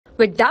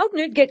With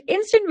Doubtnut, get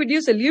instant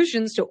video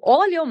solutions to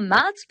all your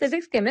maths,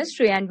 physics,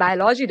 chemistry, and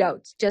biology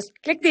doubts. Just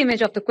click the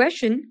image of the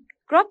question,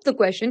 crop the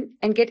question,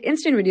 and get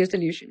instant video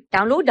solution.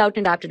 Download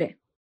Doubtnut app today.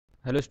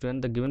 Hello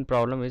student, the given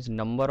problem is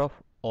number of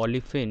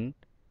olefin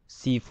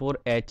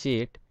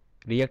C4H8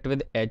 react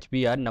with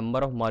HBr, number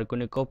of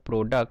Markonikow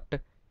product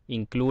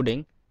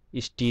including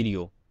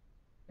stereo,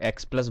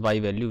 x plus y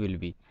value will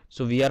be.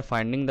 So we are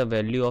finding the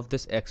value of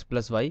this x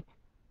plus y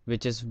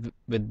which is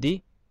with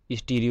the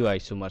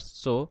stereoisomers.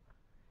 So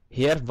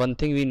here one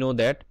thing we know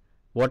that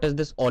what is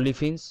this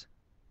olefins?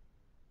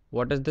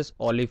 What is this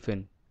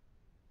olefin?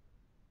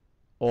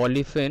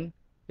 Olefin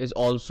is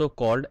also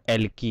called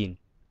alkene.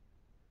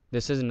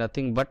 This is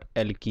nothing but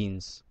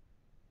alkenes.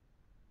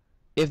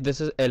 If this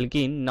is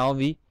alkene, now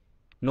we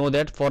know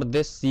that for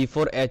this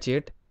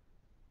C4H8,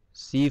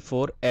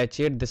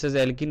 this is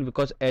alkene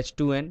because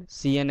H2N,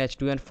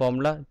 CnH2n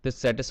formula this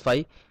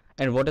satisfy.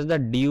 And what is the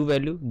du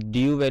value?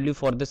 Du value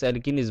for this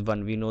alkene is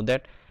 1. We know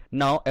that.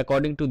 Now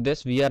according to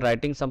this we are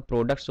writing some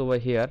products over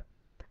here.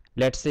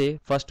 Let's say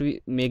first we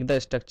make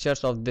the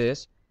structures of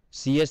this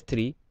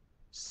CH3,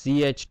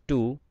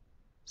 CH2,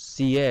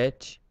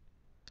 CH,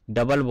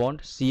 double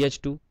bond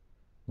CH2.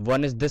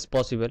 One is this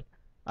possible,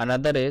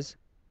 another is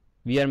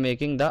we are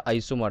making the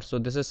isomer. So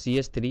this is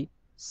CH3,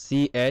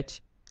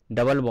 CH,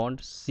 double bond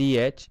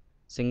CH,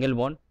 single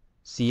bond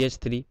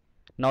CH3.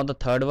 Now the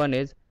third one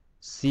is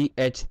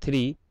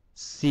CH3,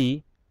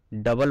 C,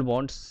 double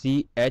bond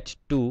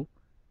CH2,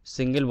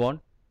 single bond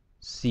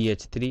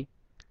CH3.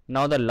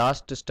 Now the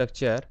last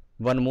structure,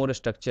 one more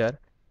structure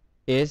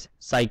is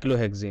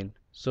cyclohexane.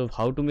 So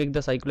how to make the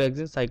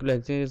cyclohexane?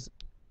 Cyclohexane is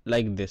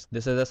like this.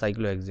 This is a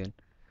cyclohexane.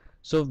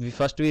 So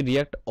first we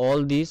react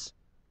all these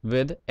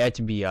with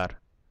HBr.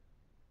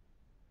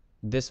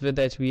 This with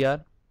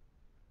HBr,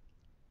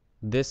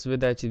 this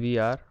with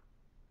HBr,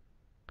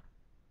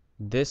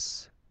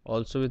 this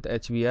also with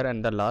HBr,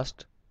 and the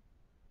last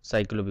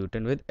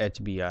cyclobutane with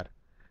HBr.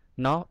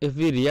 Now if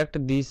we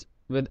react these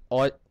with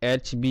all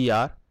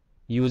HBr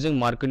using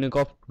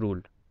Markonikow rule,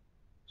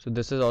 so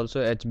this is also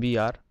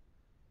HBr,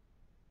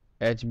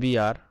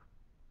 HBr,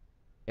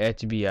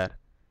 HBr,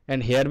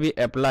 and here we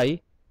apply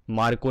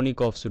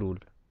Markonikow's rule.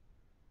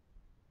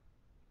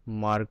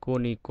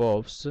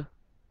 Markonikow's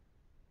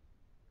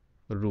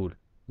rule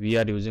we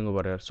are using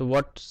over here. So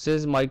what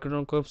says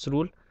Markonikow's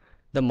rule?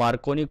 The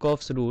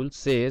Markonikow's rule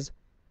says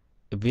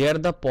where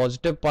the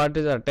positive part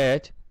is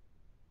attached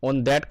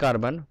on that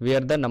carbon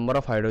where the number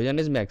of hydrogen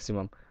is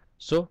maximum.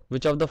 So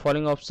which of the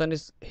following option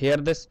is here?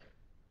 This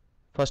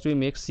first we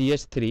make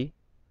CH3,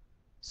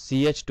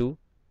 CH2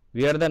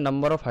 where the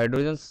number of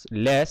hydrogens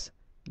less,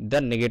 the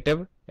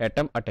negative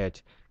atom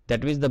attached.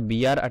 That means the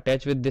Br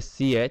attached with this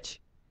CH,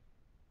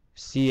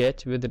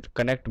 CH with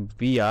connect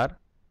Br,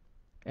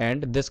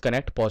 and this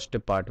connect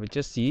positive part which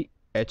is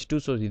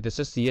CH2. So this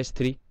is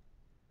CH3,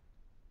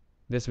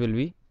 this will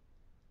be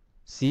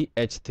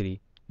CH3.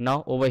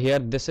 Now over here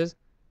this is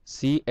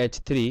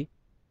CH3.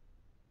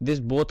 This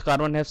both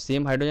carbon have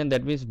same hydrogen,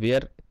 that means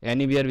where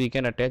anywhere we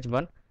can attach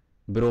one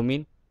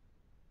bromine.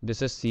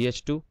 This is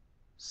CH2,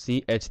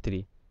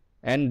 CH3,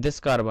 and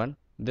this carbon,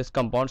 this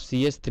compound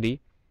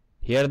CH3,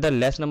 here the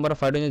less number of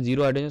hydrogen,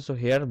 0 hydrogen, so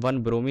here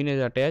one bromine is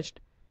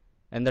attached,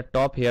 and the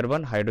top here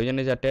one hydrogen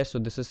is attached. So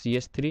this is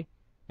CH3,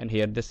 and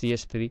here the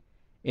CH3.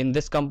 In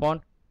this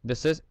compound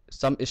this is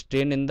some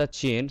strain in the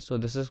chain, so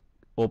this is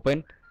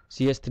open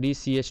CH3,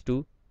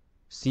 CH2,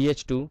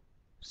 CH2,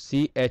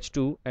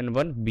 CH2, and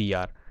one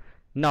Br.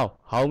 Now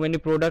how many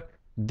product?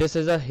 This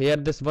is a here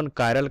this one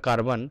chiral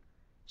carbon,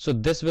 so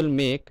this will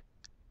make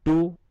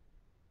two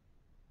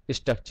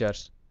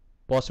structures,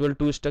 possible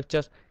two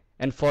structures,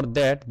 and for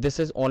that this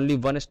is only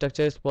one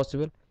structure is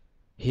possible.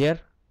 Here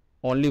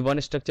only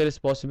one structure is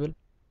possible.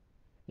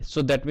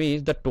 So that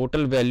means the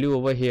total value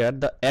over here,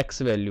 the x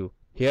value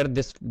here,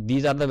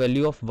 these are the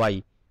value of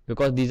y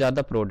because these are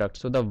the products.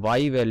 So the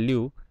y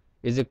value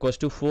is equals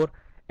to 4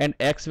 and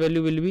x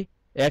value will be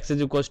x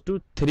is equals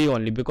to 3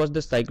 only because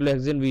the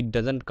cyclohexane we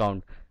doesn't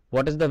count.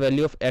 What is the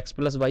value of x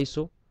plus y?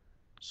 So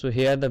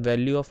here the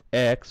value of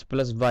x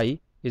plus y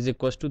is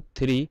equals to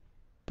 3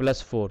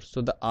 plus 4. So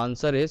the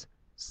answer is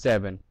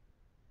 7.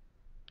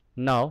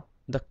 Now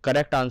the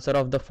correct answer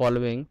of the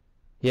following,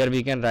 here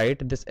we can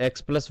write this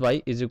x plus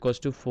y is equals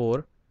to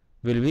 4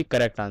 will be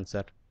correct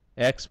answer.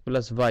 X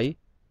plus y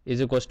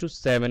is equals to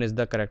 7 is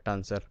the correct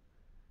answer.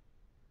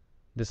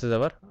 This is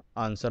our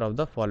answer of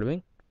the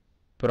following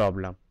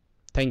problem.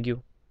 Thank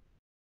you.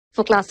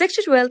 For class 6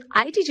 to 12,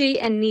 IIT JEE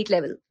and NEET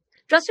level.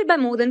 Trusted by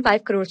more than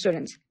 5 crore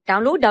students.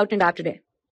 Download Doubtnut app today.